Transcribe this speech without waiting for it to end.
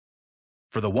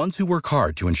For the ones who work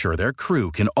hard to ensure their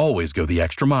crew can always go the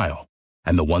extra mile,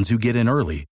 and the ones who get in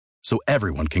early so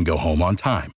everyone can go home on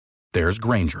time, there's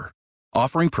Grainger,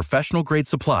 offering professional-grade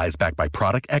supplies backed by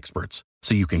product experts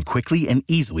so you can quickly and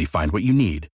easily find what you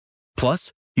need.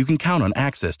 Plus, you can count on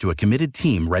access to a committed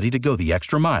team ready to go the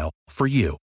extra mile for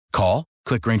you. Call,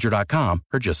 click Grainger.com,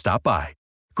 or just stop by.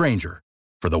 Grainger,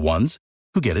 for the ones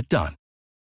who get it done.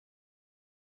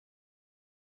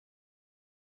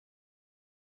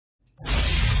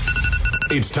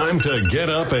 It's time to get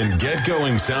up and get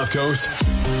going, South Coast.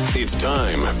 It's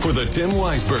time for the Tim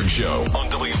Weisberg Show on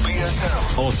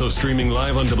WBSM. Also streaming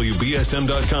live on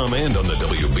WBSM.com and on the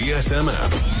WBSM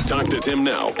app. Talk to Tim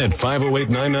now at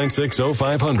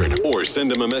 508-996-0500 or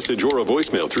send him a message or a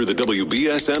voicemail through the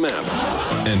WBSM app.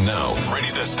 And now,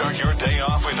 ready to start your day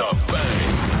off with a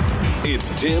bang. It's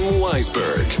Tim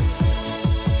Weisberg.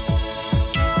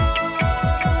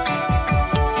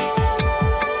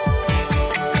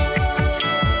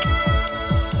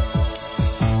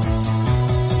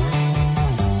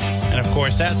 Of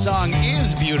course, that song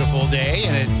is Beautiful Day,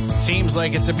 and it seems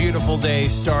like it's a beautiful day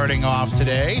starting off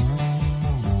today.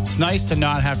 It's nice to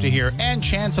not have to hear and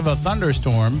chance of a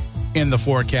thunderstorm in the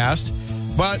forecast.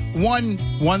 But one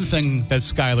thing that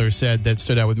Skylar said that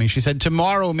stood out with me, she said,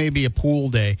 tomorrow may be a pool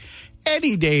day.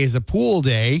 Any day is a pool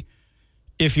day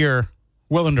if you're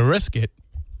willing to risk it.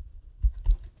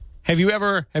 Have you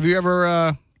ever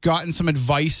gotten some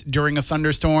advice during a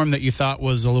thunderstorm that you thought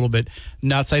was a little bit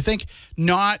nuts? I think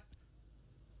not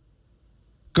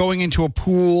going into a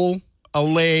pool, a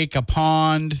lake, a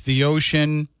pond, the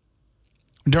ocean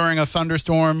during a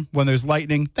thunderstorm when there's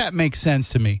lightning, that makes sense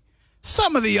to me.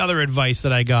 Some of the other advice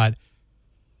that I got,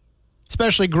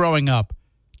 especially growing up,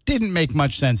 didn't make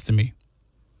much sense to me.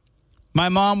 My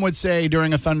mom would say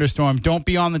during a thunderstorm, don't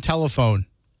be on the telephone.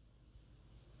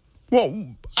 Well,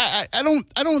 I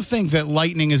don't think that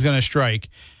lightning is going to strike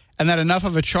and that enough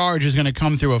of a charge is going to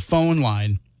come through a phone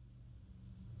line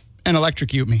and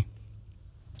electrocute me.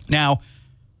 Now,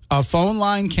 a phone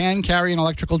line can carry an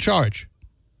electrical charge,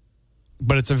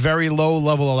 but it's a very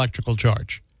low-level electrical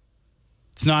charge.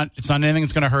 It's not anything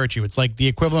that's going to hurt you. It's like the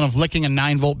equivalent of licking a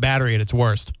 9-volt battery at its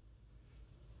worst.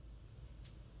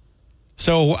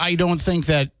 So I don't think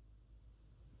that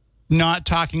not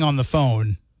talking on the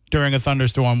phone during a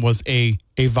thunderstorm was a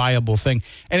viable thing.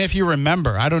 And if you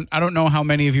remember, I don't know how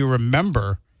many of you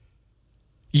remember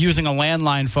using a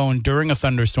landline phone during a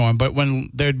thunderstorm, but when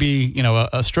there'd be,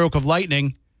 a stroke of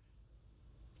lightning,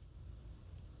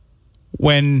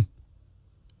 when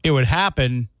it would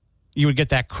happen, you would get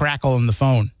that crackle in the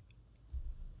phone.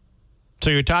 So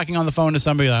you're talking on the phone to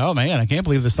somebody like, oh man, I can't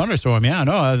believe this thunderstorm. Yeah,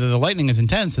 no, the lightning is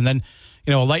intense. And then,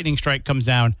 a lightning strike comes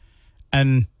down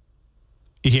and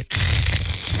you hear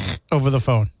over the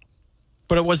phone.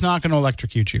 But it was not going to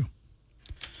electrocute you.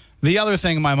 The other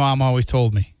thing my mom always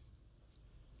told me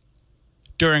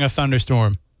during a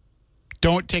thunderstorm,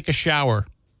 don't take a shower.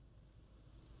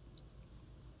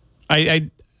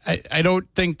 I don't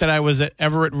think that I was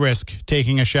ever at risk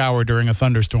taking a shower during a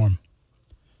thunderstorm.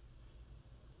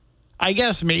 I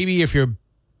guess maybe if your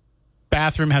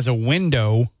bathroom has a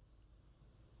window,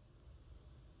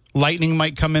 lightning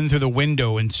might come in through the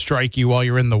window and strike you while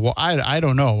you're in the I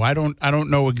don't know. I don't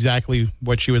know exactly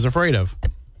what she was afraid of.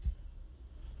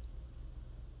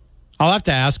 I'll have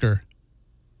to ask her.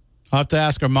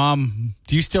 Mom,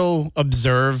 do you still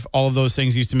observe all of those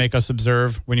things you used to make us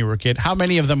observe when you were a kid? How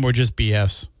many of them were just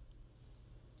BS?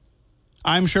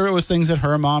 I'm sure it was things that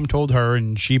her mom told her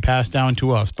and she passed down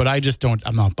to us, but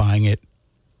I'm not buying it.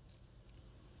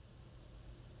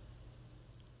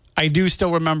 I do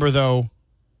still remember, though,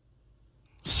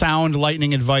 sound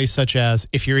lightning advice such as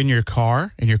if you're in your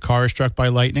car and your car is struck by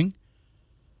lightning,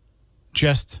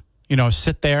 just,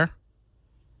 sit there.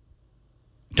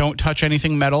 Don't touch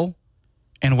anything metal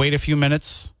and wait a few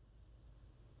minutes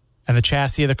and the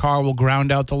chassis of the car will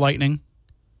ground out the lightning.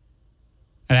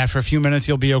 And after a few minutes,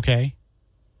 you'll be okay.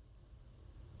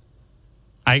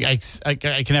 I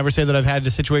can never say that I've had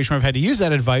a situation where I've had to use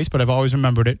that advice, but I've always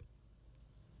remembered it.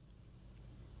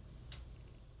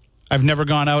 I've never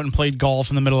gone out and played golf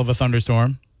in the middle of a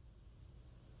thunderstorm.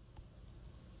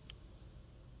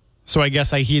 So I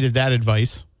guess I heeded that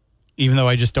advice, even though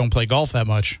I just don't play golf that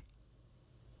much.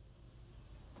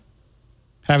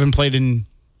 Haven't played in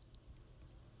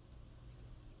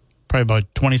probably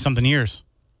about 20-something years.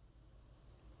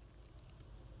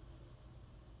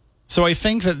 So I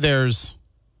think that there's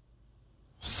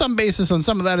some basis on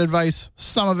some of that advice.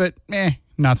 Some of it,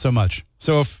 not so much.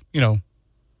 So if,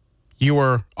 you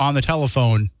were on the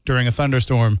telephone during a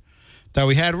thunderstorm that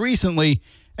we had recently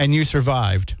and you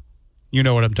survived, you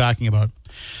know what I'm talking about.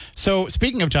 So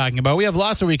speaking of talking about, we have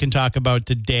lots that we can talk about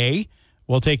today.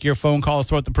 We'll take your phone calls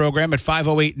throughout the program at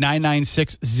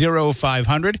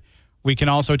 508-996-0500. We can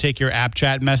also take your app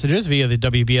chat messages via the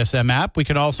WBSM app. We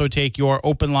can also take your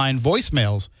open line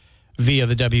voicemails via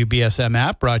the WBSM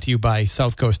app, brought to you by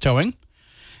South Coast Towing.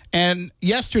 And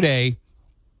yesterday,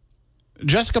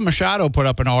 Jessica Machado put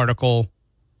up an article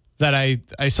that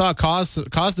I saw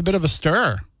caused a bit of a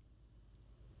stir.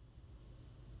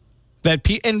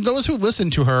 And those who listen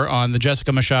to her on the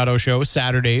Jessica Machado Show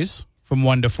Saturdays from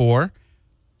 1 to 4,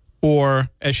 or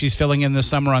as she's filling in this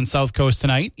summer on South Coast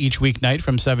Tonight, each weeknight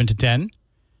from 7 to 10,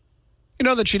 you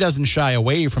know that she doesn't shy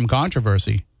away from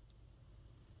controversy.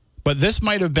 But this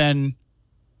might have been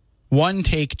one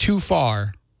take too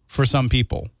far for some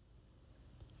people.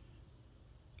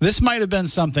 This might have been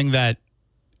something that,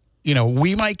 you know,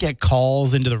 we might get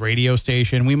calls into the radio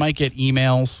station. We might get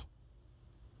emails.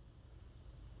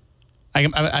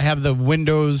 I have the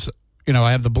windows, you know,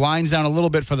 I have the blinds down a little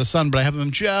bit for the sun, but I have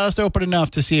them just open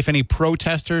enough to see if any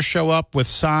protesters show up with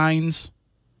signs.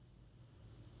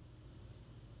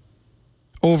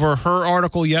 Over her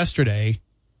article yesterday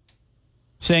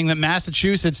saying that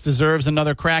Massachusetts deserves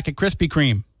another crack at Krispy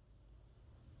Kreme.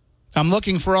 I'm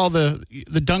looking for all the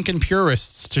Dunkin'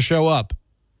 purists to show up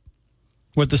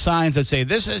with the signs that say,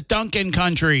 "This is Dunkin'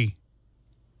 country."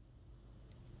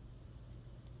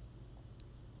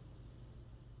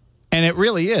 And it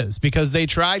really is, because they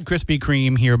tried Krispy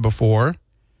Kreme here before.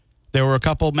 There were a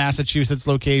couple Massachusetts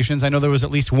locations. I know there was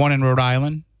at least one in Rhode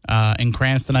Island, in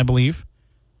Cranston, I believe.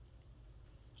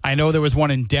 I know there was one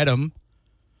in Dedham,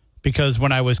 because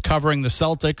when I was covering the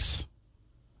Celtics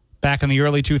back in the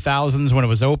early 2000s when it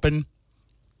was open,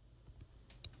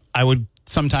 I would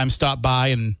sometimes stop by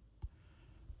and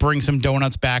bring some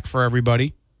donuts back for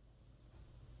everybody.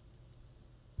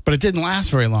 But it didn't last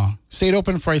very long. Stayed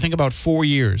open for, I think, about 4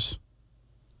 years.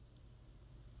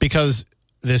 Because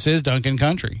this is Dunkin'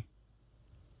 country.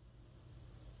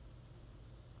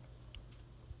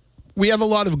 We have a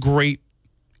lot of great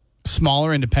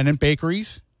smaller independent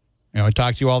bakeries. You know, I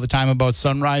talk to you all the time about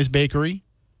Sunrise Bakery.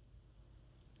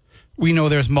 We know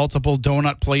there's multiple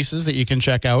donut places that you can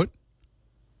check out.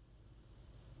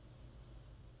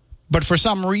 But for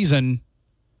some reason,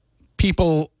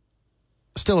 people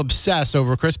still obsess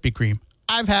over Krispy Kreme.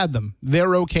 I've had them.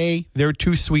 They're okay. They're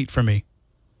too sweet for me.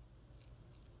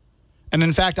 And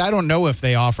in fact, I don't know if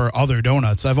they offer other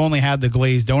donuts. I've only had the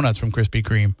glazed donuts from Krispy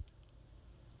Kreme.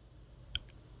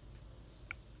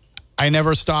 I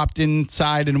never stopped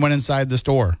inside and went inside the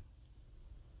store.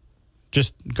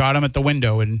 Just got them at the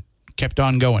window and kept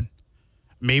on going.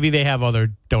 Maybe they have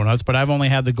other donuts, but I've only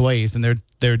had the glazed, and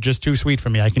they're just too sweet for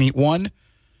me. I can eat one,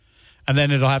 and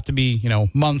then it'll have to be, you know,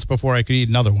 months before I could eat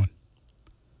another one.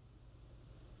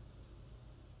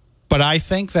 But I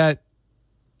think that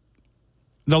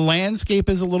the landscape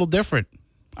is a little different.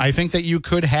 I think that you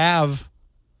could have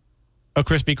a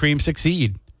Krispy Kreme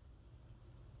succeed,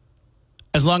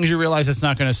 as long as you realize it's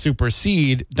not going to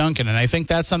supersede Dunkin'. And I think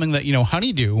that's something that, you know,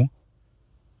 Honeydew,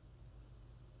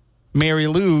 Mary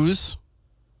Lou's,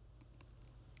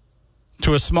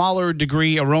 to a smaller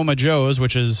degree, Aroma Joe's,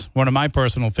 which is one of my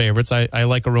personal favorites. I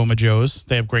like Aroma Joe's.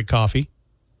 They have great coffee.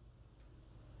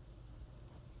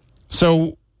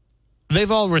 So they've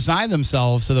all resigned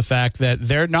themselves to the fact that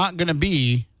they're not going to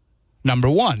be number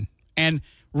one. And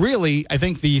really, I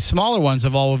think the smaller ones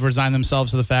have all resigned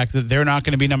themselves to the fact that they're not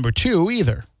going to be number two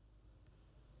either.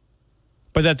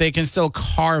 But that they can still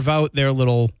carve out their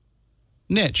little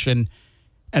niche. And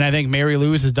I think Mary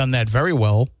Lou's has done that very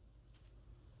well.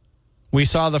 We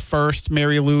saw the first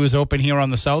Mary Lou's open here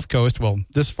on the South Coast. Well,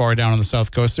 this far down on the South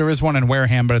Coast. There is one in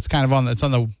Wareham, but it's kind of on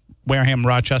the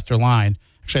Wareham-Rochester line.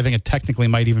 Actually, I think it technically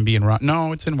might even be in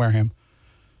No, it's in Wareham.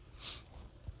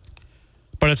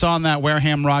 But it's on that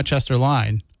Wareham-Rochester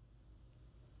line.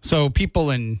 So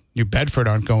people in New Bedford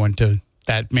aren't going to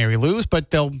that Mary Lou's, but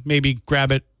they'll maybe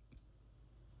grab it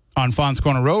on Fons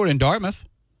Corner Road in Dartmouth.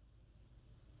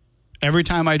 Every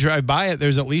time I drive by it,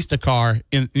 there's at least a car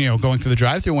going through the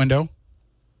drive-thru window.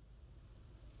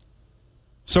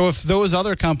 So if those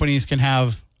other companies can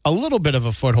have a little bit of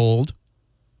a foothold,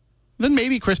 then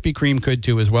maybe Krispy Kreme could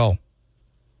too as well.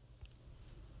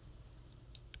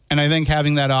 And I think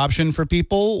having that option for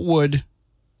people would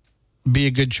be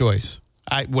a good choice.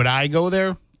 Would I go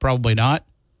there? Probably not.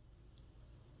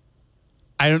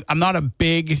 I'm not a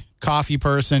big coffee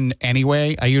person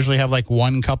anyway. I usually have like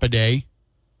 1 cup a day,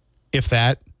 if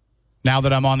that. Now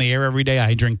that I'm on the air every day,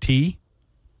 I drink tea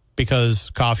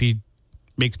because coffee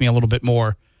makes me a little bit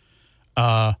more,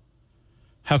 how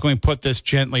can we put this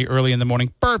gently, early in the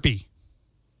morning? Burpy.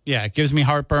 Yeah, it gives me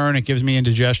heartburn. It gives me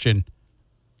indigestion.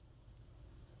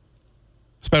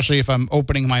 especially if I'm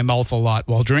opening my mouth a lot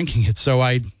while drinking it. So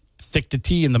I stick to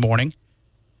tea in the morning.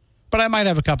 But I might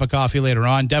have a cup of coffee later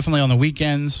on, definitely on the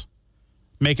weekends,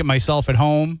 make it myself at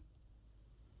home.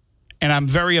 And I'm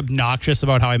very obnoxious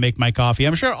about how I make my coffee.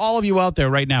 I'm sure all of you out there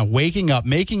right now, waking up,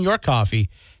 making your coffee,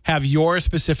 have your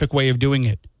specific way of doing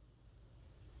it.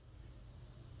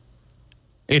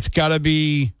 It's got to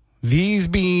be these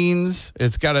beans.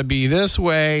 It's got to be this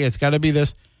way. It's got to be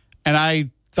this. And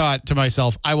I thought to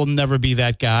myself, I will never be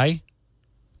that guy.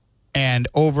 And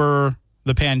over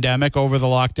the pandemic, over the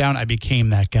lockdown, I became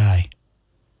that guy.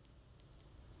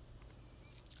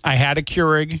 I had a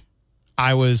Keurig.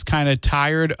 I was kind of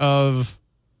tired of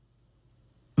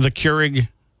the Keurig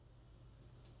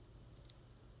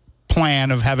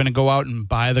plan of having to go out and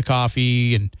buy the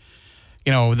coffee. And,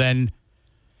 then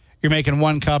you're making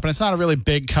one cup, and it's not a really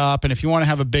big cup. And if you want to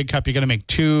have a big cup, you're going to make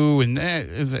two. And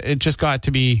it just got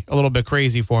to be a little bit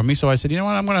crazy for me. So I said, you know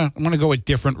what, I'm gonna go a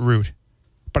different route.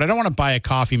 But I don't want to buy a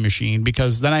coffee machine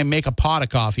because then I make a pot of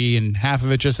coffee and half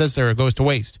of it just sits there. It goes to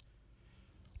waste.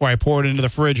 Or I pour it into the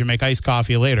fridge and make iced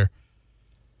coffee later.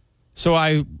 So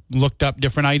I looked up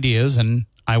different ideas, and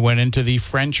I went into the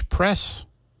French press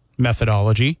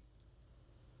methodology.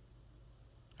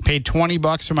 I paid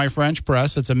 $20 for my French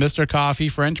press. It's a Mr. Coffee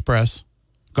French press.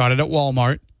 Got it at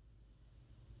Walmart.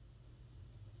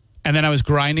 And then I was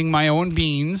grinding my own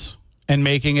beans and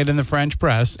making it in the French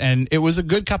press. And it was a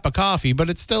good cup of coffee, but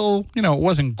it still, it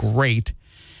wasn't great.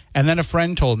 And then a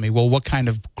friend told me, well, what kind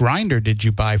of grinder did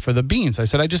you buy for the beans? I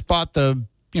said, I just bought the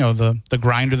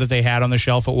grinder that they had on the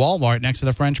shelf at Walmart next to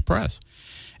the French press.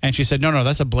 And she said, no,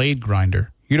 that's a blade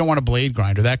grinder. You don't want a blade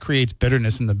grinder. That creates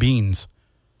bitterness in the beans.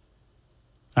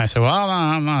 I said, well,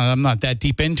 I'm not that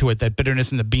deep into it, that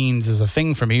bitterness in the beans is a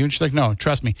thing for me. And she's like, no,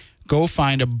 trust me. Go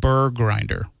find a burr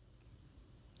grinder.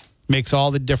 Makes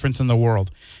all the difference in the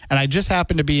world. And I just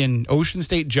happened to be in Ocean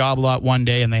State Job Lot one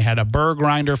day, and they had a burr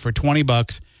grinder for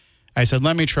 $20. I said,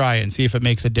 let me try it and see if it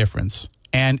makes a difference.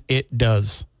 And it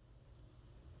does.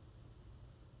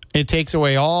 It takes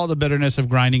away all the bitterness of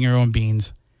grinding your own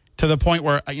beans to the point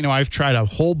where, I've tried a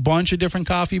whole bunch of different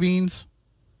coffee beans.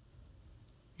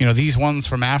 These ones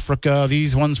from Africa,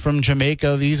 these ones from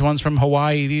Jamaica, these ones from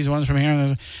Hawaii, these ones from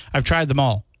here. I've tried them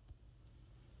all.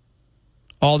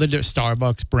 All the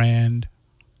Starbucks brand.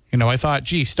 I thought,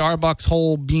 Starbucks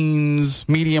whole beans,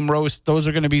 medium roast, those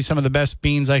are going to be some of the best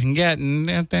beans I can get. And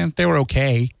they were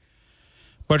okay.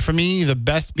 But for me, the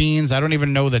best beans, I don't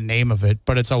even know the name of it,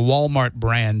 but it's a Walmart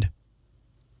brand.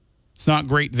 It's not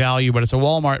great value, but it's a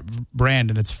Walmart brand,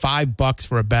 and it's $5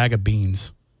 for a bag of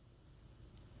beans.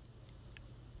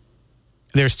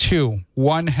 There's two.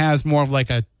 One has more of like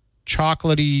a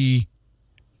chocolatey,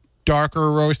 darker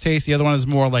roast taste. The other one is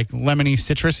more like lemony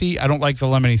citrusy. I don't like the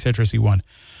lemony citrusy one.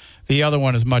 The other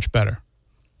one is much better.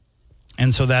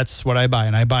 And so that's what I buy.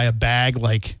 And I buy a bag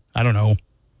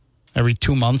every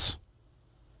 2 months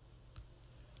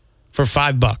for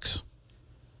 $5.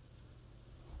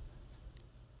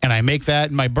 And I make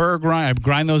that in my burr grinder. I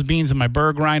grind those beans in my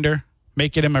burr grinder,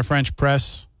 make it in my French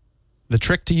press. The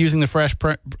trick to using the Fresh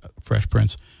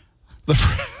Prince,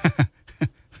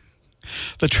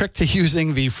 the trick to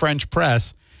using the French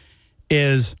press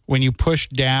is when you push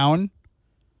down,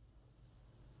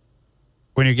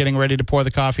 when you're getting ready to pour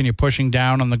the coffee and you're pushing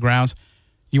down on the grounds,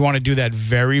 you want to do that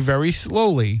very, very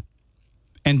slowly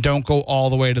and don't go all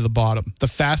the way to the bottom. The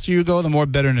faster you go, the more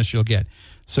bitterness you'll get.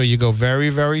 So you go very,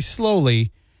 very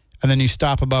slowly, and then you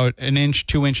stop about 1 inch,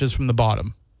 2 inches from the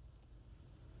bottom.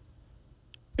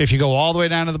 If you go all the way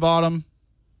down to the bottom,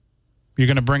 you're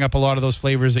going to bring up a lot of those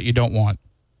flavors that you don't want.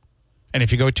 And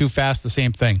if you go too fast, the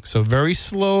same thing. So very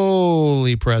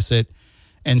slowly press it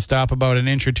and stop about 1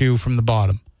 inch or 2 from the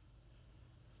bottom.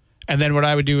 And then what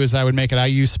I would do is I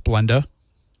use Splenda.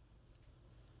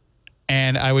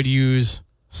 And I would use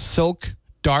Silk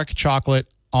dark chocolate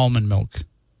almond milk.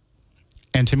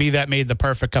 And to me, that made the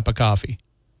perfect cup of coffee.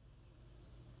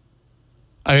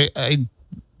 I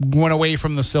went away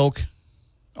from the Silk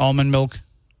almond milk,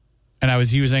 and I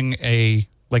was using a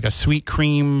sweet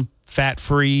cream,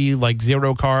 fat-free,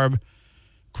 zero carb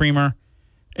creamer.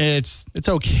 It's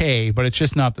okay, but it's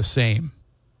just not the same.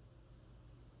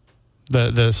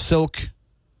 The Silk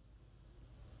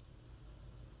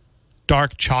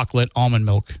dark chocolate almond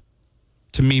milk,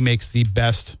 to me, makes the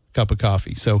best cup of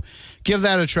coffee. So give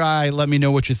that a try. Let me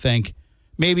know what you think.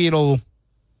 Maybe it'll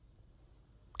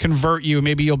convert you.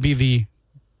 Maybe you'll be the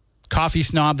coffee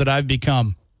snob that I've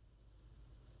become.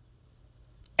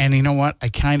 And you know what? I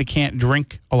kind of can't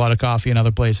drink a lot of coffee in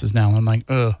other places now. I'm like,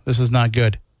 this is not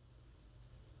good.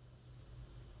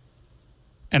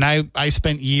 And I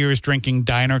spent years drinking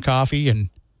diner coffee and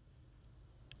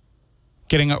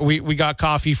We got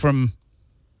coffee from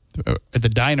at the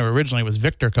diner. Originally it was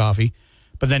Victor Coffee,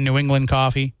 but then New England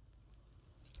Coffee,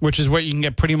 which is what you can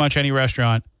get pretty much any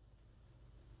restaurant.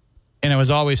 And it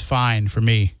was always fine for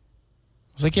me.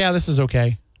 I was like, yeah, this is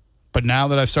okay. But now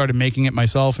that I've started making it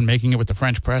myself and making it with the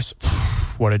French press,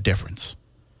 what a difference.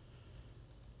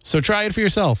 So try it for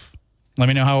yourself. Let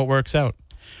me know how it works out.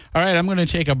 All right, I'm going to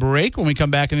take a break. When we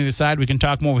come back on the other side, we can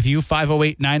talk more with you,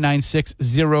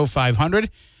 508-996-0500.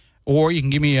 Or you can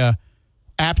give me a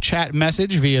app chat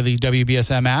message via the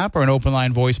WBSM app or an open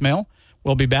line voicemail.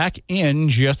 We'll be back in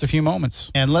just a few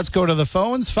moments. And let's go to the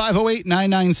phones,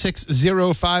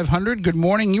 508-996-0500. Good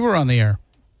morning. You were on the air.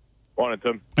 Morning,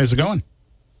 Tim. How's it going?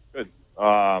 Good.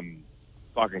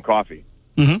 Talking coffee.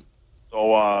 Mm-hmm.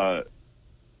 So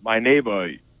my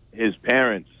neighbor, his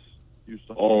parents used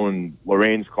to own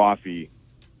Lorraine's Coffee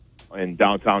in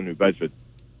downtown New Bedford.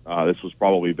 This was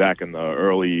probably back in the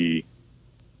early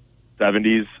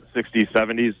 70s, 60s,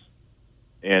 70s.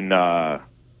 And well,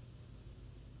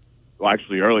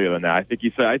 actually earlier than that. I think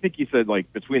he said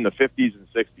like between the 50s and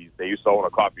 60s, they used to own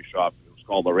a coffee shop. It was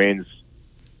called Lorraine's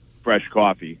Fresh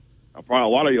Coffee. Now, probably a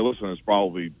lot of your listeners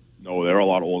probably know they're a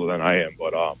lot older than I am,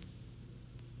 but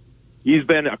he's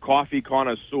been a coffee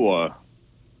connoisseur.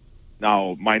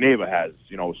 Now, my neighbor has,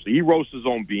 so he roasts his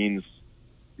own beans.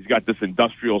 He's got this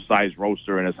industrial-sized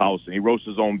roaster in his house, and he roasts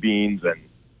his own beans. And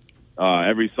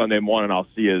every Sunday morning, I'll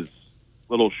see his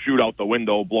little chute out the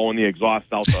window, blowing the exhaust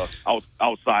outside.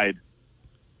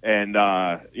 And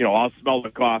I'll smell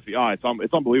the coffee. Oh, it's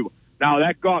unbelievable. Now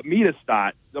that got me to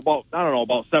start about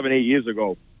 7-8 years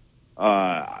ago.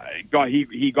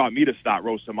 He got me to start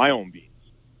roasting my own beans,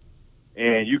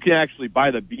 and you can actually buy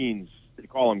the beans. They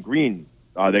call them green.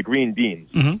 They're green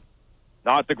beans, mm-hmm.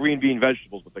 Not the green bean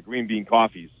vegetables, but the green bean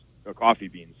coffee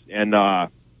beans. And they're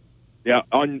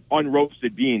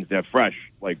unroasted beans. They're fresh,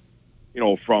 like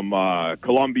from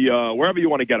Colombia, wherever you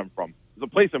want to get them from. There's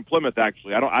a place in Plymouth,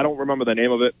 actually. I don't remember the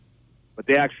name of it, but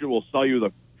they actually will sell you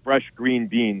the fresh green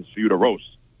beans for you to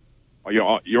roast, or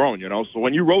your own. So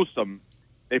when you roast them,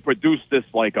 they produce this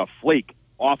like a flake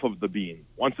off of the bean.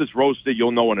 Once it's roasted,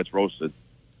 you'll know when it's roasted.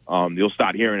 You'll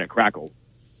start hearing it crackle,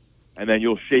 and then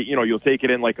you'll shake. You'll take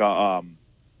it in like a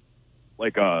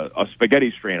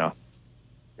spaghetti strainer.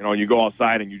 And you go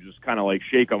outside and you just kind of like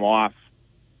shake them off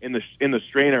in the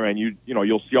strainer, and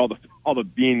you'll see all the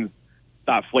beans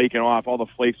start flaking off. All the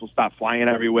flakes will start flying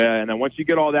everywhere, and then once you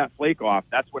get all that flake off,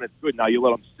 that's when it's good. Now you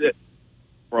let them sit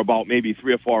for about maybe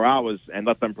 3 or 4 hours and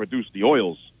let them produce the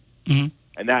oils. Mm-hmm.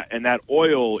 And that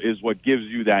oil is what gives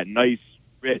you that nice,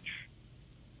 rich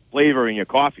flavor in your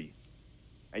coffee.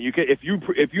 And you can, if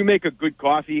you make a good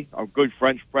coffee, a good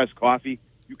French press coffee,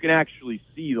 you can actually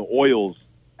see the oils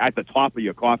at the top of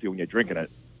your coffee when you're drinking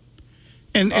it.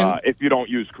 And if you don't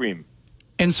use cream.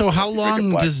 And so how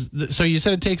long so you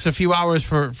said it takes a few hours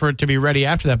for it to be ready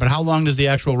after that, but how long does the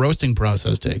actual roasting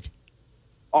process take?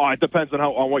 Oh, it depends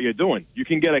on what you're doing. You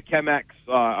can get a Chemex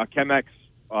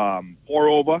pour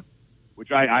over, which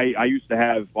I used to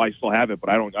have. Well, I still have it, but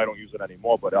I don't use it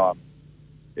anymore. But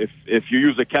if you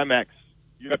use a Chemex,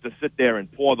 you have to sit there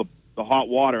and pour the hot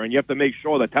water, and you have to make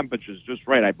sure the temperature's just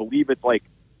right. I believe it's like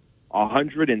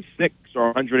 106 or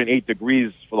 108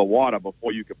 degrees for the water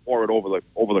before you can pour it over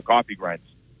the coffee grinds.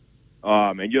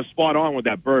 And you're spot on with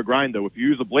that burr grinder. If you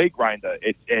use a blade grinder,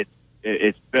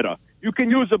 it's bitter. You can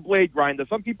use a blade grinder.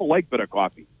 Some people like bitter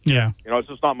coffee. Yeah. It's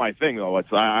just not my thing, though.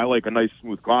 I like a nice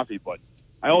smooth coffee, but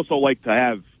I also like to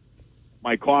have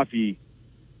my coffee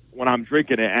when I'm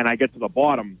drinking it and I get to the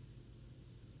bottom,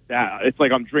 that it's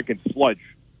like I'm drinking sludge,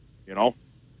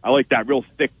 I like that real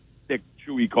thick,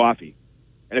 chewy coffee.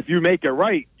 And if you make it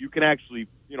right, you can actually,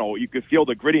 you can feel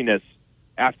the grittiness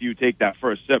after you take that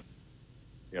first sip,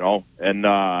 And,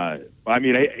 I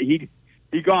mean,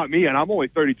 he got me, and I'm only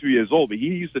 32 years old, but he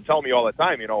used to tell me all the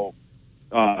time, all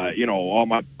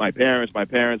my parents,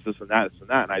 this and that.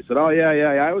 And I said, oh, yeah.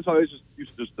 I was always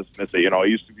used to just dismiss it. It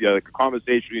used to be like a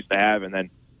conversation we used to have, and then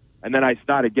I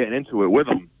started getting into it with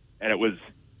him, and it was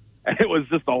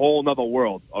just a whole nother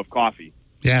world of coffee.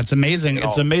 Yeah, it's amazing.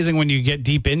 It's amazing when you get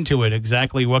deep into it,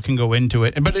 exactly what can go into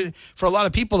it. But for a lot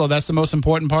of people, though, that's the most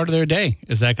important part of their day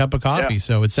is that cup of coffee. Yeah.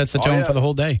 So it sets the tone for the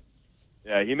whole day.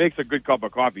 Yeah, he makes a good cup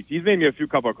of coffee. He's made me a few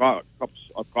cups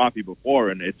of coffee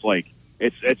before, and it's like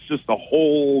it's just a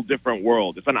whole different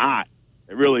world. It's an art.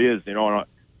 It really is.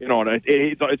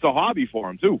 It's a hobby for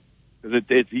him too, because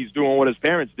he's doing what his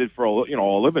parents did for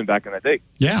a living back in the day.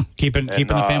 Yeah, keeping the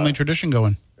family tradition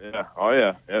going. Yeah. Oh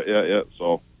yeah.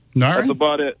 So. That's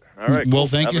about it. All right. Well,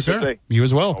 thank you, sir. You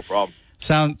as well. No problem.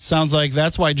 Sounds like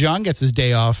that's why John gets his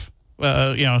day off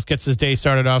gets his day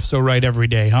started off so right every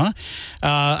day, huh?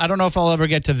 I don't know if I'll ever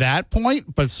get to that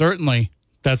point, but certainly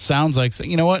that sounds like,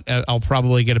 you know what? I'll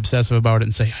probably get obsessive about it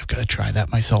and say, I've got to try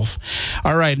that myself.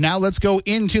 All right, now let's go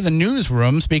into the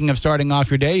newsroom. Speaking of starting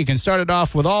off your day, you can start it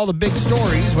off with all the big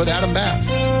stories with Adam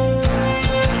Bass.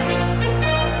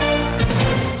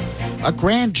 A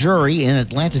grand jury in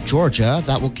Atlanta, Georgia,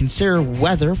 that will consider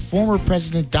whether former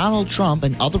President Donald Trump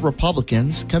and other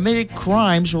Republicans committed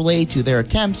crimes related to their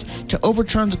attempts to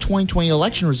overturn the 2020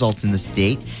 election results in the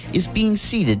state is being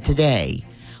seated today.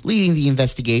 Leading the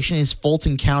investigation is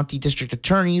Fulton County District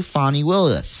Attorney Fani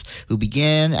Willis, who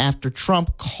began after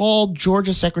Trump called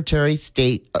Georgia Secretary of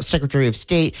State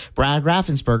Brad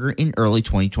Raffensperger in early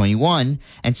 2021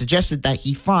 and suggested that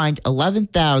he find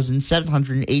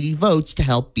 11,780 votes to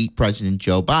help beat President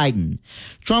Joe Biden.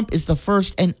 Trump is the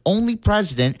first and only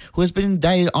president who has been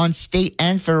indicted on state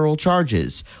and federal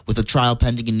charges, with a trial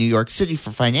pending in New York City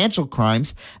for financial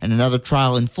crimes and another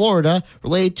trial in Florida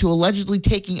related to allegedly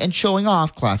taking and showing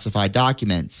off classified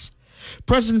documents.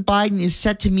 President Biden is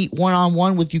set to meet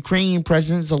one-on-one with Ukrainian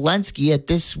President Zelensky at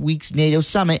this week's NATO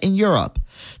summit in Europe.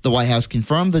 The White House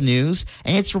confirmed the news,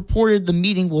 and it's reported the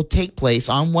meeting will take place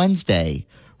on Wednesday.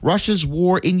 Russia's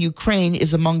war in Ukraine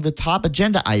is among the top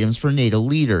agenda items for NATO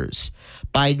leaders.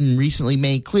 Biden recently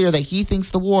made clear that he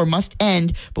thinks the war must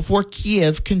end before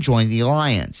Kyiv can join the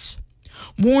alliance.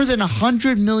 More than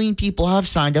 100 million people have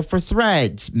signed up for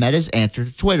Threads, Meta's answer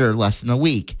to Twitter, less than a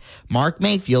week. Mark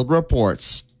Mayfield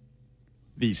reports.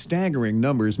 The staggering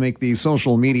numbers make the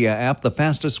social media app the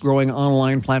fastest-growing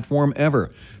online platform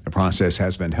ever. The process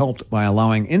has been helped by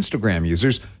allowing Instagram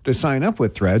users to sign up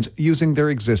with Threads using their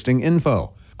existing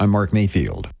info. I'm Mark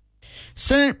Mayfield.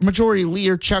 Senate Majority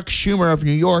Leader Chuck Schumer of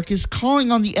New York is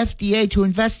calling on the FDA to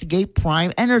investigate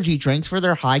Prime energy drinks for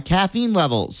their high caffeine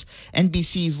levels.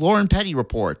 NBC's Lauren Petty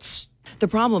reports. The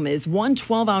problem is one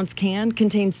 12-ounce can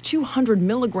contains 200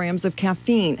 milligrams of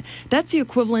caffeine. That's the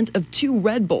equivalent of 2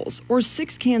 Red Bulls or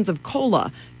 6 cans of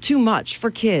cola. Too much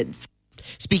for kids.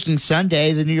 Speaking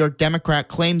Sunday, the New York Democrat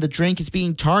claimed the drink is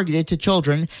being targeted to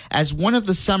children as one of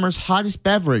the summer's hottest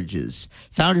beverages.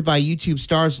 Founded by YouTube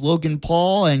stars Logan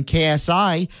Paul and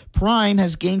KSI, Prime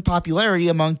has gained popularity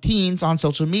among teens on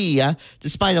social media,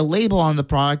 despite a label on the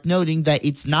product noting that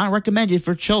it's not recommended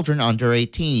for children under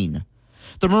 18.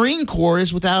 The Marine Corps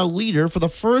is without a leader for the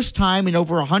first time in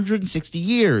over 160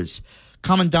 years.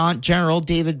 Commandant General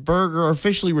David Berger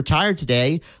officially retired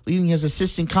today, leaving his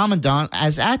assistant commandant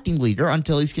as acting leader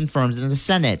until he's confirmed in the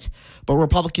Senate. But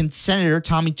Republican Senator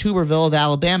Tommy Tuberville of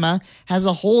Alabama has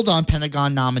a hold on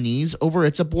Pentagon nominees over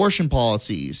its abortion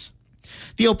policies.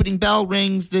 The opening bell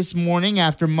rings this morning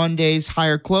after Monday's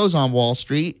higher close on Wall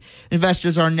Street.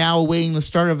 Investors are now awaiting the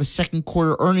start of a second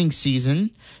quarter earnings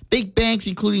season. Big banks,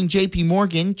 including J.P.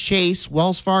 Morgan, Chase,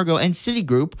 Wells Fargo, and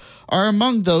Citigroup, are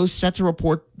among those set to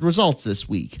report results this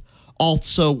week.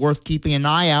 Also worth keeping an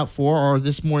eye out for are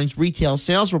this morning's retail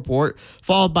sales report,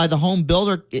 followed by the Home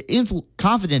Builder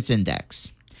Confidence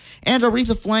Index. And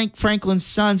Aretha Franklin's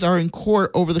sons are in court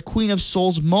over the Queen of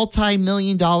Soul's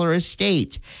multi-million-dollar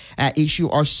estate. At issue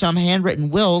are some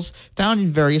handwritten wills found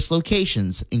in various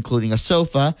locations, including a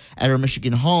sofa at her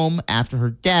Michigan home after her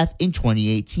death in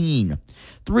 2018.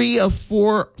 Three of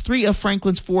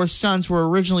Franklin's 4 sons were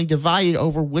originally divided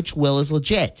over which will is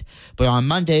legit. But on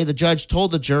Monday, the judge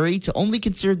told the jury to only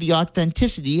consider the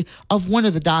authenticity of one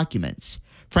of the documents.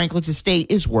 Franklin's estate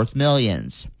is worth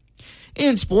millions.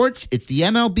 In sports, it's the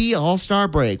MLB All-Star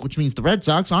break, which means the Red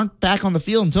Sox aren't back on the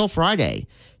field until Friday.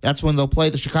 That's when they'll play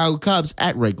the Chicago Cubs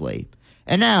at Wrigley.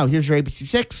 And now, here's your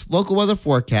ABC6 local weather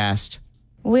forecast.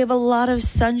 We have a lot of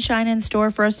sunshine in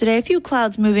store for us today. A few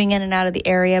clouds moving in and out of the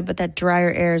area, but that drier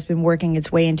air has been working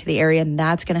its way into the area, and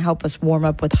that's going to help us warm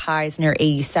up with highs near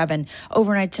 87.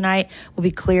 Overnight tonight will be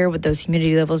clear with those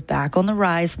humidity levels back on the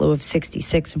rise, low of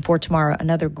 66. And for tomorrow,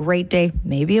 another great day,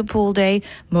 maybe a pool day,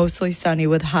 mostly sunny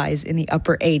with highs in the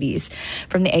upper 80s.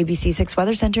 From the ABC6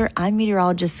 Weather Center, I'm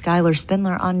meteorologist Skylar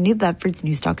Spindler on New Bedford's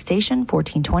News Talk Station,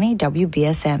 1420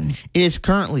 WBSM. It is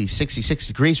currently 66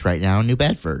 degrees right now in New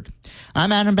Bedford.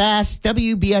 I'm Adam Bass,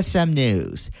 WBSM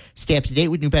News. Stay up to date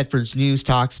with New Bedford's News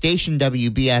Talk Station,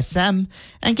 WBSM,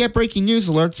 and get breaking news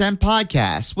alerts and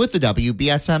podcasts with the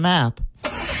WBSM app.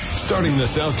 Starting the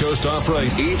South Coast off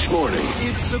right each morning.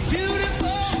 It's a beautiful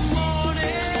morning.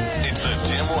 It's the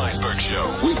Tim Weisberg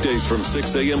Show. Weekdays from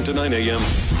 6 a.m. to 9 a.m.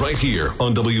 right here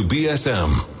on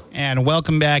WBSM. And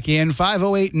welcome back in,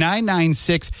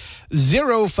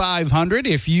 508-996-0500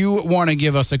 if you want to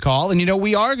give us a call. And,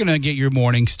 we are going to get your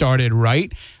morning started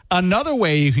right. Another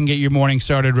way you can get your morning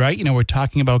started right, we're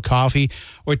talking about coffee.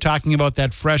 We're talking about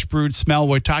that fresh brewed smell.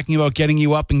 We're talking about getting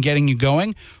you up and getting you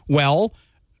going. Well,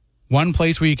 one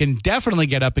place where you can definitely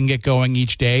get up and get going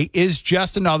each day is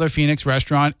Just Another Phoenix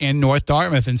restaurant in North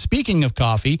Dartmouth. And speaking of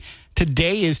coffee,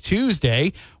 today is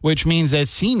Tuesday, which means that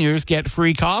seniors get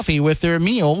free coffee with their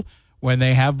meal when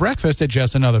they have breakfast at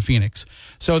Just Another Phoenix.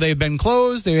 So they've been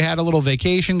closed. They had a little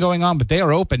vacation going on, but they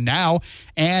are open now.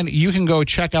 And you can go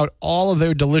check out all of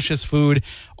their delicious food,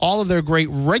 all of their great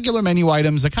regular menu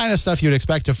items, the kind of stuff you'd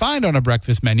expect to find on a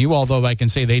breakfast menu, although I can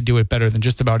say they do it better than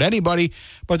just about anybody.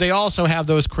 But they also have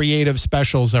those creative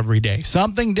specials every day.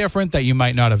 Something different that you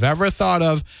might not have ever thought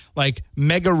of, like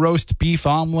mega roast beef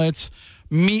omelets,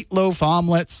 meatloaf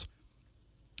omelets,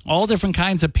 all different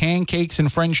kinds of pancakes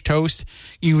and French toast.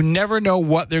 You never know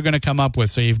what they're going to come up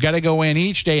with. So you've got to go in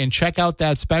each day and check out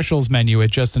that specials menu at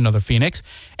Just Another Phoenix.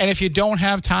 And if you don't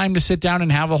have time to sit down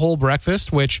and have a whole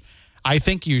breakfast, which I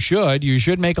think you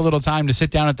should make a little time to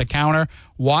sit down at the counter,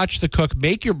 watch the cook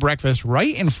make your breakfast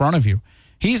right in front of you.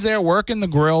 He's there working the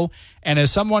grill, and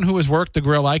as someone who has worked the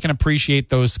grill, I can appreciate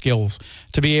those skills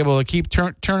to be able to keep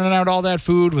turning out all that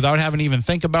food without having to even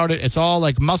think about it. It's all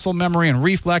like muscle memory and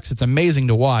reflex. It's amazing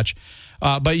to watch.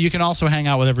 But you can also hang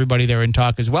out with everybody there and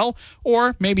talk as well.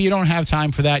 Or maybe you don't have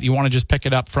time for that. You want to just pick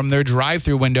it up from their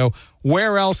drive-through window.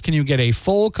 Where else can you get a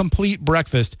full, complete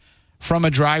breakfast from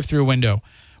a drive-through window?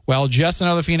 Well, Just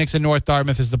Another Phoenix in North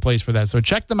Dartmouth is the place for that. So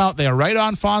check them out. They are right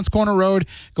on Fons Corner Road.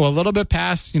 Go a little bit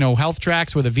past, Health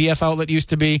Tracks where the VF outlet used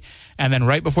to be. And then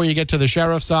right before you get to the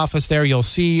sheriff's office there, you'll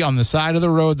see on the side of the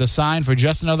road the sign for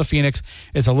Just Another Phoenix.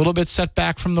 It's a little bit set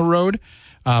back from the road,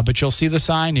 but you'll see the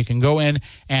sign. You can go in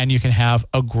and you can have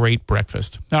a great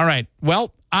breakfast. All right.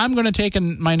 Well, I'm going to take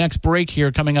my next break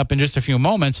here coming up in just a few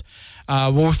moments.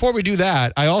 Well, before we do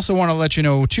that, I also want to let you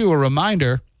know, too, a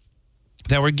reminder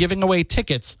that we're giving away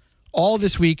tickets all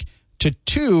this week to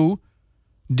 2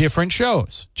 different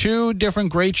shows, 2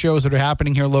 different great shows that are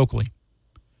happening here locally.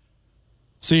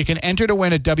 So you can enter to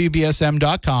win at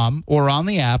WBSM.com or on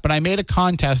the app. And I made a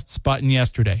contests button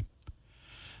yesterday.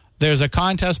 There's a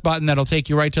contest button that'll take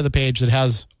you right to the page that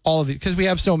has all of the, because we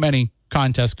have so many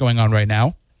contests going on right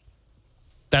now.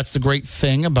 That's the great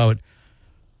thing about,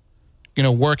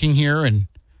 working here and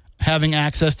having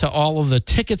access to all of the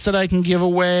tickets that I can give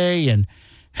away and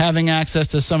having access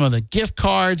to some of the gift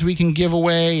cards we can give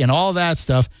away and all that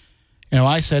stuff.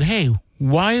 I said, hey,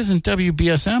 why isn't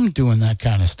WBSM doing that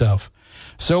kind of stuff?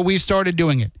 So we've started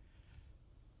doing it.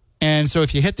 And so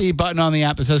if you hit the button on the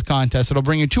app that says contest, it'll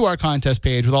bring you to our contest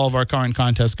page with all of our current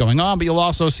contests going on. But you'll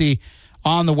also see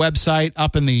on the website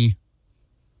up in the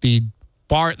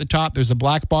bar at the top, there's a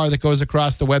black bar that goes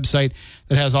across the website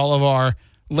that has all of our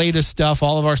latest stuff,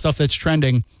 all of our stuff that's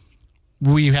trending.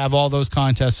 We have all those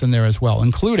contests in there as well,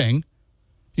 including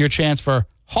your chance for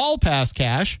Hall Pass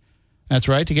cash. That's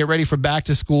right, to get ready for back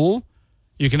to school.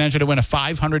 You can enter to win a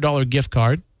 $500 gift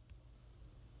card.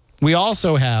 We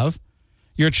also have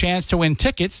your chance to win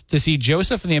tickets to see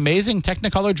Joseph and the Amazing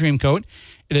Technicolor Dreamcoat.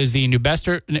 It is the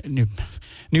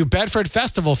New Bedford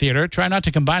Festival Theater. Try not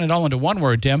to combine it all into one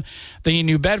word, Tim. The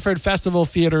New Bedford Festival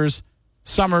Theater's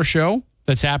summer show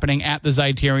that's happening at the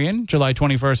Zeiterion, July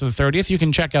 21st to the 30th. You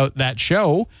can check out that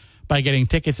show by getting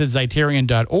tickets at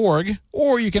Zeiterion.org,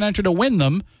 or you can enter to win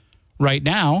them right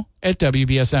now at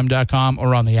WBSM.com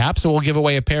or on the app. So we'll give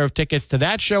away a pair of tickets to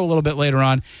that show a little bit later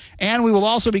on. And we will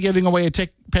also be giving away a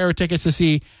pair of tickets to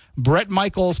see Bret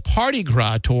Michaels' Party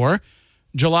Gras Tour,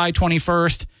 July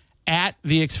 21st at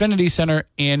the Xfinity Center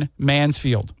in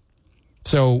Mansfield.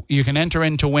 So you can enter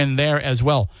in to win there as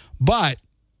well. But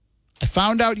I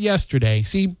found out yesterday,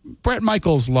 see, Bret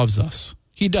Michaels loves us.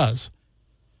 He does.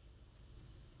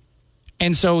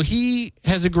 And so he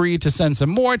has agreed to send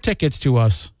some more tickets to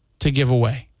us to give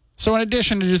away. So in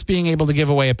addition to just being able to give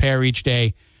away a pair each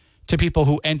day to people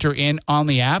who enter in on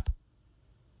the app,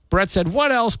 Bret said,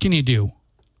 what else can you do?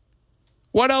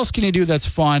 What else can you do that's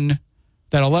fun,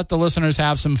 that'll let the listeners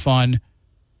have some fun,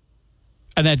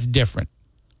 and that's different?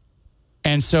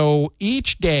 And so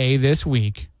each day this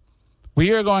week,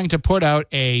 we are going to put out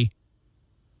a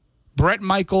Bret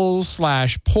Michaels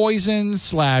 /Poison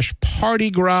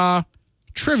 /Party Gras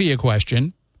trivia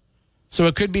question. So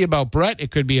it could be about Bret.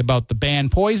 It could be about the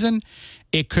band Poison.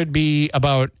 It could be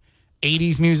about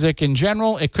 80s music in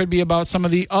general. It could be about some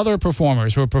of the other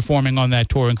performers who are performing on that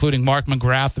tour, including Mark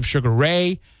McGrath of Sugar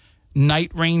Ray,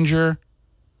 Night Ranger,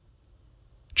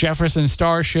 Jefferson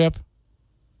Starship,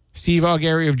 Steve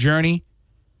Augeri of Journey.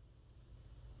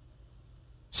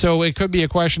 So it could be a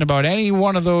question about any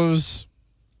one of those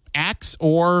acts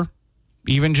or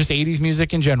even just 80s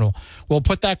music in general. We'll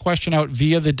put that question out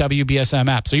via the WBSM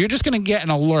app. So you're just going to get an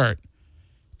alert,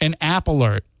 an app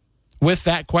alert with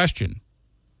that question.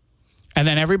 And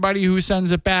then everybody who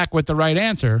sends it back with the right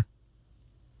answer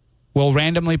will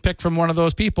randomly pick from one of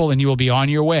those people, and you will be on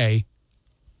your way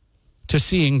to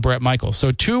seeing Bret Michaels.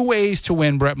 So 2 ways to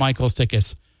win Bret Michaels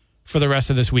tickets for the rest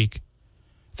of this week.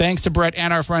 Thanks to Bret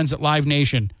and our friends at Live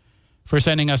Nation for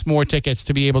sending us more tickets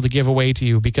to be able to give away to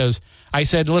you, because I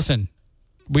said, listen,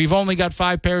 we've only got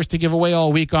 5 pairs to give away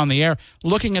all week on the air.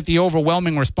 Looking at the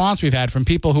overwhelming response we've had from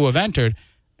people who have entered,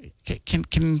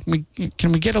 can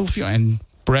we get a few? And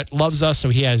Bret loves us, so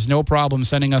he has no problem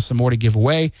sending us some more to give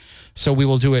away. So we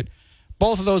will do it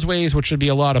both of those ways, which should be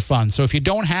a lot of fun. So if you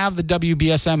don't have the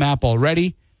WBSM app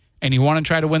already and you want to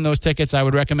try to win those tickets, I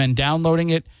would recommend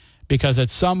downloading it, because at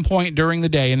some point during the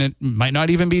day, and it might not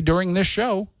even be during this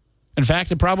show, in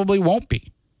fact, it probably won't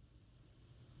be.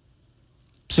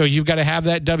 So you've got to have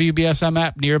that WBSM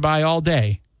app nearby all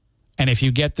day. And if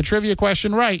you get the trivia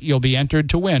question right, you'll be entered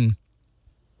to win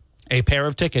a pair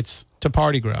of tickets to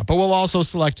Party Ground. But we'll also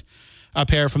select a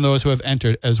pair from those who have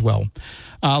entered as well.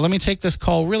 Let me take this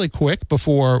call really quick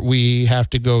before we have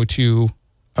to go to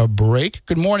a break.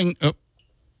 Good morning.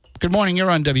 Good morning. You're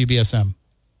on WBSM.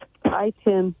 Hi,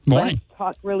 Tim. Morning. Let's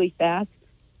talk really fast.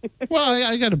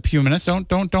 Well, I got a few minutes.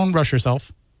 Don't rush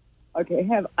yourself. Okay,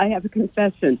 I have a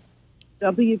confession.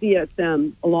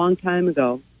 WBSM, a long time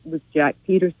ago, with Jack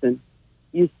Peterson,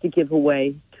 used to give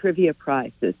away trivia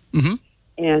prizes. Mm-hmm.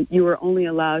 And you were only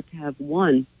allowed to have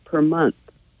one per month.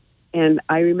 And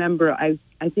I remember, I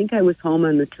think I was home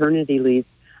on maternity leave.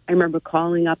 I remember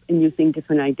calling up and using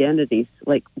different identities,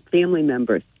 like family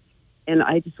members. And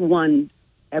I just won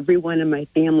everyone in my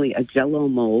family a Jell-O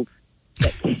mold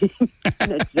that came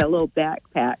in a Jell-O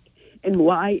backpack. And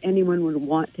why anyone would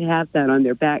want to have that on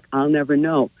their back, I'll never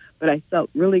know. But I felt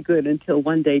really good until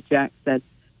one day Jack said,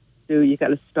 Sue, you got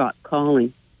to stop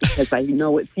calling because I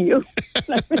know it's you.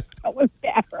 I was so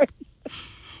embarrassed.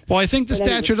 Well, I think the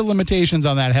statute of limitations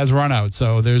on that has run out,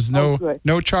 so there's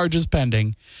no charges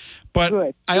pending.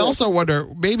 But I also wonder,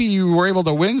 maybe you were able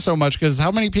to win so much because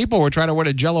how many people were trying to win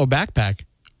a Jell-O backpack?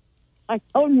 I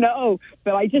don't know,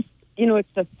 but I just, it's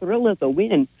the thrill of the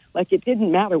win. Like, it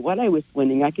didn't matter what I was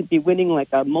winning. I could be winning like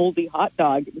a moldy hot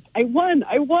dog. I won.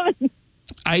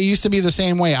 I used to be the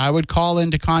same way. I would call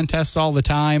into contests all the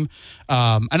time,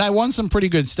 and I won some pretty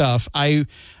good stuff. I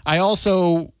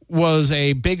also was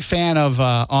a big fan of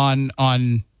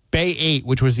on Bay 8,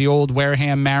 which was the old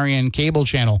Wareham Marion cable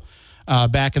channel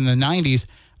back in the 90s.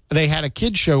 They had a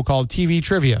kids show called TV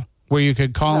Trivia where you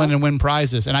could call in and win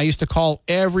prizes. And I used to call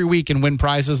every week and win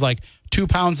prizes like 2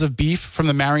 pounds of beef from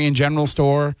the Marion General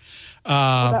Store.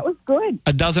 That was good.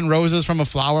 A dozen roses from a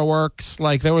Flower Works.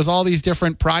 Like, there was all these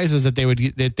different prizes that they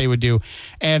would do.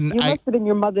 And you must have been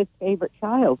your mother's favorite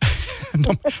child.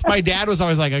 My dad was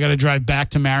always like, I got to drive back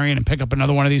to Marion and pick up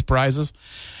another one of these prizes.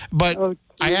 But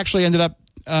I actually ended up,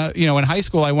 in high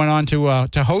school, I went on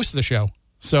to host the show.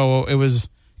 So it was,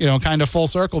 kind of full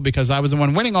circle because I was the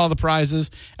one winning all the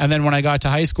prizes. And then when I got to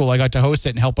high school, I got to host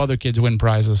it and help other kids win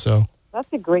prizes. So that's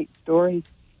a great story.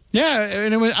 Yeah,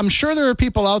 and I'm sure there are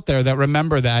people out there that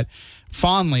remember that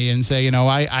fondly and say,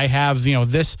 I have,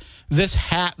 this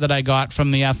hat that I got from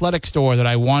the athletic store that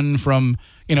I won from,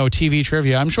 TV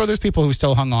Trivia. I'm sure there's people who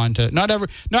still hung on to not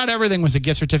everything was a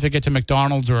gift certificate to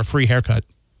McDonald's or a free haircut.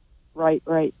 Right.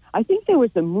 I think there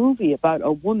was a movie about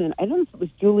a woman. I don't know if it was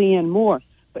Julianne Moore,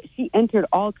 but she entered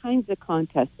all kinds of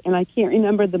contests, and I can't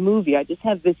remember the movie. I just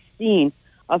have this scene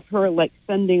of her, like,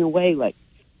 sending away, like,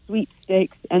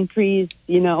 sweepstakes entries,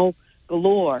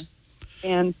 galore.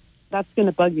 And that's going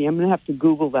to bug me. I'm going to have to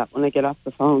Google that when I get off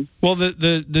the phone. Well,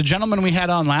 the gentleman we had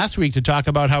on last week to talk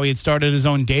about how he had started his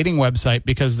own dating website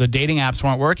because the dating apps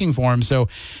weren't working for him. So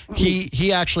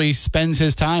he actually spends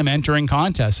his time entering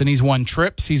contests, and he's won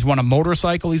trips. He's won a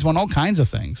motorcycle. He's won all kinds of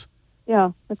things.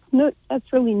 Yeah,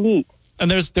 that's really neat. And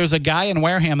there's a guy in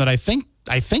Wareham that I think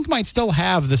might still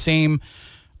have the same.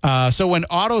 So when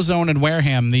AutoZone in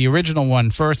Wareham, the original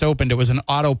one, first opened, it was an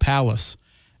Auto Palace.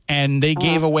 And they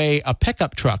gave away a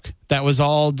pickup truck that was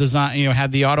all designed,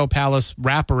 had the Auto Palace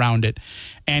wrap around it.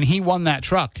 And he won that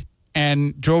truck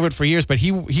and drove it for years. But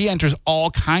he enters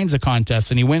all kinds of contests,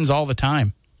 and he wins all the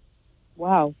time.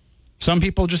 Wow. Some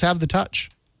people just have the touch.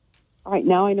 All right,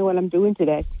 now I know what I'm doing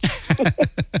today.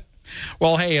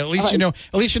 Well, hey, at least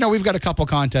you know we've got a couple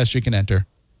contests you can enter.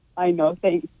 I know.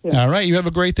 Thanks. Tim. All right, you have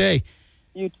a great day.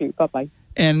 You too. Bye-bye.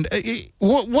 And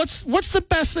what's the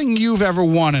best thing you've ever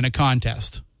won in a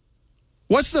contest?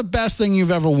 What's the best thing you've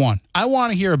ever won? I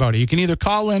want to hear about it. You can either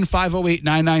call in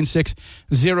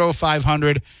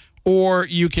 508-996-0500 or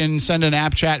you can send an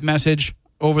app chat message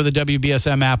over the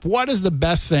WBSM app. What is the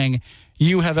best thing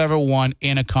you have ever won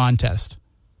in a contest?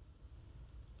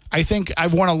 I think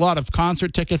I've won a lot of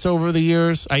concert tickets over the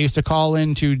years. I used to call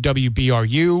into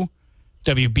WBRU,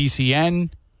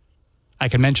 WBCN. I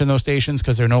can mention those stations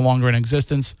because they're no longer in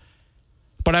existence.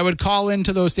 But I would call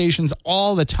into those stations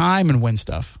all the time and win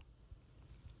stuff.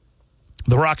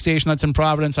 The rock station that's in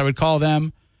Providence, I would call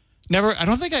them. I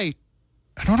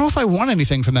don't know if I won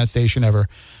anything from that station ever.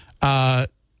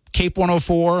 Cape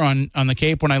 104 on the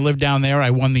Cape, when I lived down there, I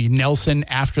won the Nelson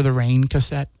After the Rain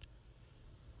cassette.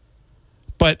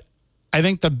 But I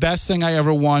think the best thing I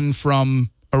ever won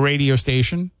from a radio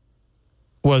station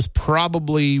was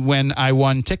probably when I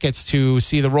won tickets to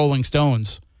see the Rolling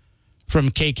Stones from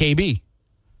KKB,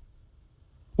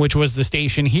 which was the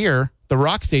station here, the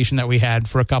rock station that we had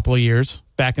for a couple of years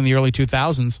back in the early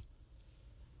 2000s.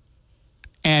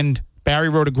 And Barry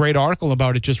wrote a great article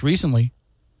about it just recently.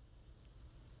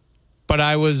 But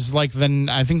I was like,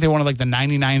 I think they wanted like the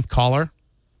 99th caller.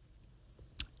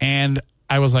 And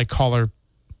I was like caller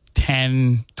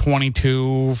 10,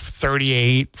 22,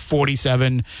 38,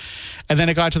 47. And then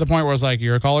it got to the point where I was like,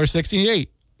 you're a caller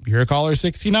 68. You're a caller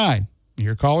 69.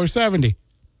 You're a caller 70.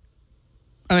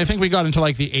 And I think we got into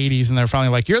like the 80s and they're finally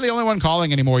like, you're the only one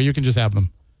calling anymore. You can just have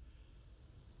them.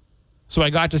 So I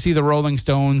got to see the Rolling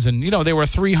Stones and, they were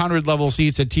 300 level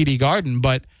seats at TD Garden,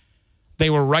 but they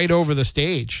were right over the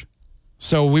stage.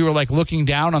 So we were like looking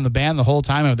down on the band the whole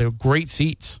time. They were great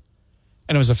seats.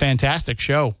 And it was a fantastic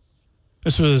show.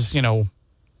 This was,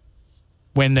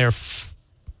 when their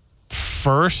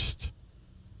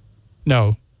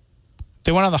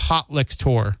they went on the Hot Licks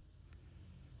tour.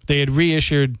 They had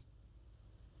reissued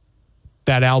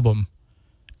that album,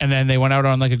 and then they went out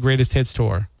on like a greatest hits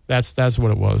tour. That's what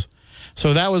it was.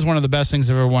 So that was one of the best things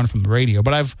I've ever won from the radio.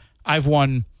 But I've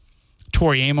won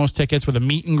Tori Amos tickets with a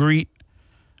meet and greet.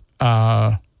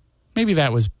 Maybe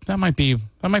that might be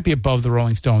above the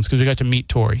Rolling Stones because we got to meet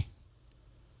Tori.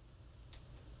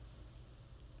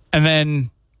 And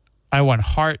then I won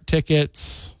Heart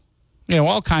tickets.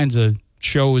 All kinds of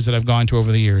shows that I've gone to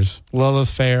over the years. Lilith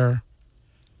Fair.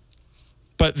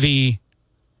 But I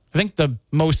think the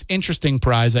most interesting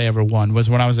prize I ever won was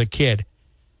when I was a kid.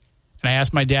 And I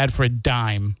asked my dad for a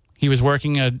dime. He was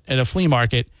working at a flea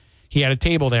market. He had a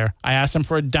table there. I asked him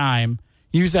for a dime,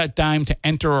 used that dime to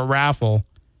enter a raffle,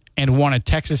 and won a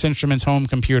Texas Instruments home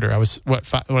computer. I was, what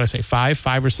did I say, 5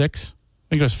 or 6? I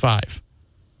think it was 5.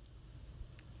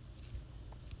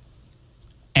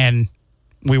 And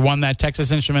we won that Texas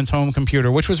Instruments home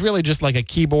computer, which was really just like a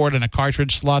keyboard and a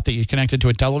cartridge slot that you connected to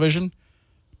a television.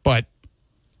 But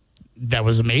that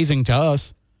was amazing to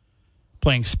us.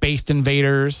 Playing Spaced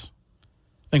Invaders.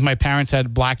 I think my parents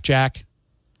had Blackjack.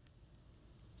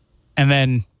 And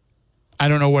then I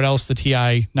don't know what else the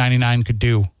TI-99 could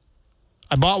do.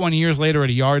 I bought one years later at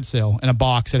a yard sale in a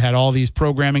box that had all these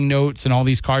programming notes and all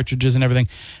these cartridges and everything,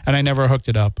 and I never hooked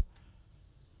it up.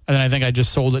 And then I think I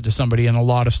just sold it to somebody and a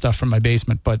lot of stuff from my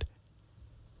basement. But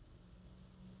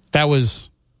that was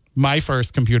my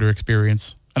first computer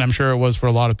experience, and I'm sure it was for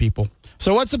a lot of people.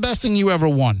 So what's the best thing you ever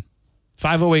won?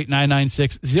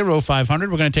 508-996-0500.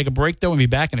 We're going to take a break, though, and be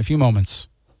back in a few moments.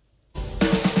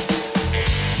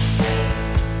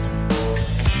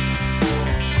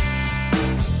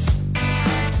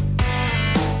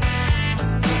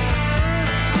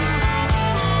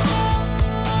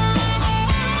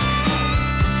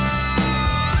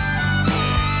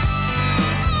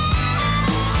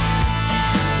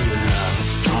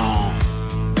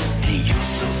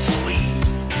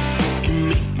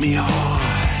 Me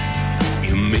hard,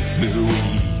 you make me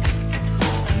weak.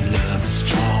 Love is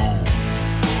strong,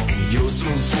 and you're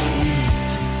so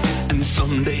sweet. And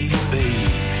someday, babe,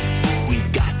 we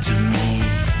got to meet.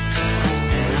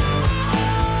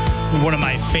 One of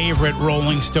my favorite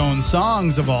Rolling Stones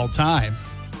songs of all time,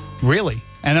 really.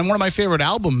 And then one of my favorite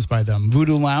albums by them,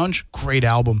 Voodoo Lounge, great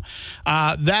album.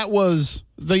 That was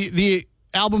the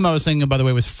album I was singing, by the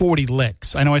way, was 40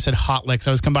 Licks. I know I said Hot Licks.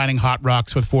 I was combining Hot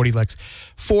Rocks with 40 Licks.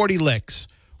 40 Licks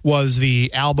was the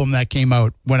album that came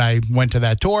out when I went to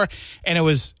that tour. And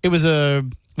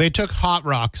they took Hot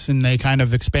Rocks and they kind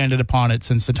of expanded upon it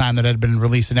since the time that it had been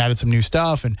released and added some new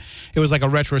stuff. And it was like a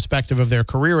retrospective of their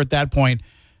career at that point.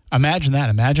 Imagine that.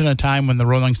 Imagine a time when the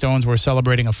Rolling Stones were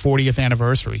celebrating a 40th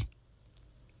anniversary.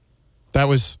 That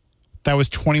was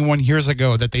 21 years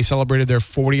ago that they celebrated their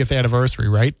 40th anniversary,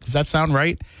 right? Does that sound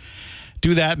right?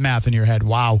 Do that math in your head.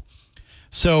 Wow.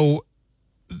 So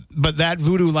But that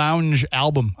Voodoo Lounge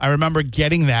album, I remember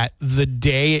getting that the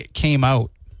day it came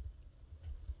out.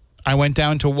 I went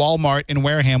down to Walmart in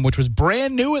Wareham, which was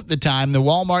brand new at the time. The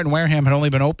Walmart in Wareham had only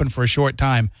been open for a short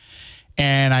time.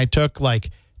 And I took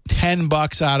like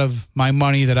 $10 out of my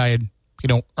money that I had,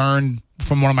 earned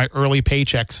from one of my early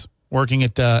paychecks working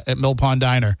at Mill Pond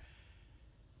Diner.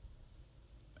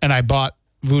 And I bought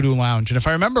Voodoo Lounge. And if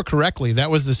I remember correctly,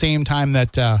 that was the same time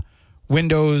that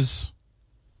Windows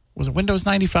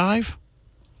 95?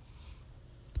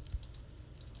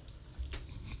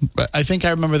 But I think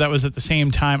I remember that was at the same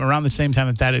time, around the same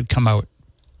time that had come out,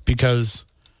 because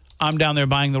I'm down there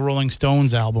buying the Rolling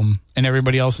Stones album, and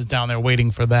everybody else is down there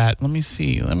waiting for that. Let me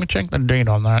see. Let me check the date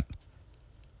on that.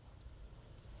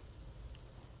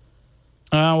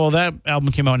 Well, that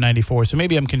album came out in 94, so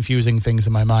maybe I'm confusing things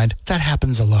in my mind. That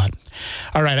happens a lot.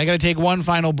 All right, I got to take one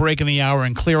final break in the hour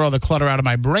and clear all the clutter out of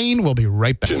my brain. We'll be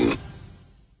right back.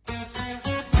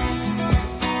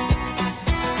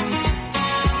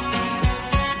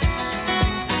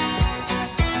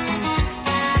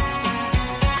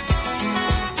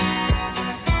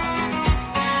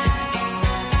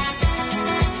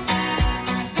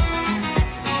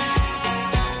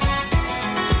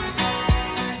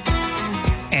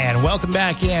 Welcome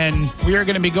back in. We are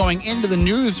going to be going into the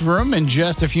newsroom in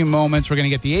just a few moments. We're going to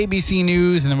get the ABC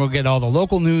news, and then we'll get all the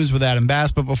local news with Adam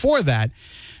Bass. But before that,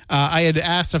 I had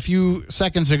asked a few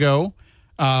seconds ago,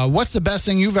 what's the best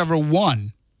thing you've ever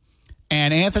won?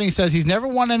 And Anthony says he's never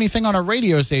won anything on a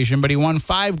radio station, but he won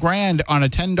 $5,000 on a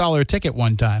 $10 ticket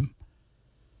one time.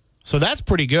 So that's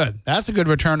pretty good. That's a good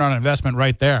return on investment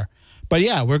right there. But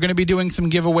yeah, we're going to be doing some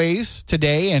giveaways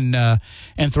today and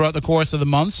throughout the course of the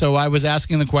month. So I was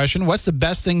asking the question, what's the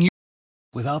best thing you...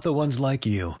 Without the ones like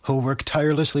you, who work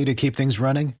tirelessly to keep things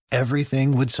running,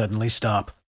 everything would suddenly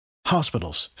stop.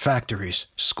 Hospitals, factories,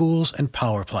 schools, and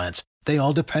power plants, they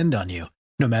all depend on you.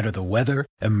 No matter the weather,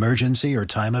 emergency, or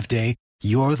time of day,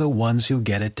 you're the ones who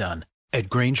get it done. At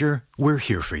Grainger, we're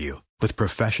here for you with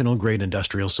professional-grade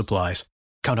industrial supplies.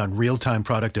 Count on real-time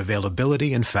product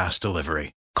availability and fast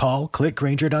delivery. Call,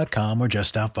 clickgrainger.com, or just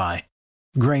stop by.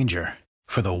 Grainger,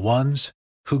 for the ones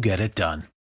who get it done.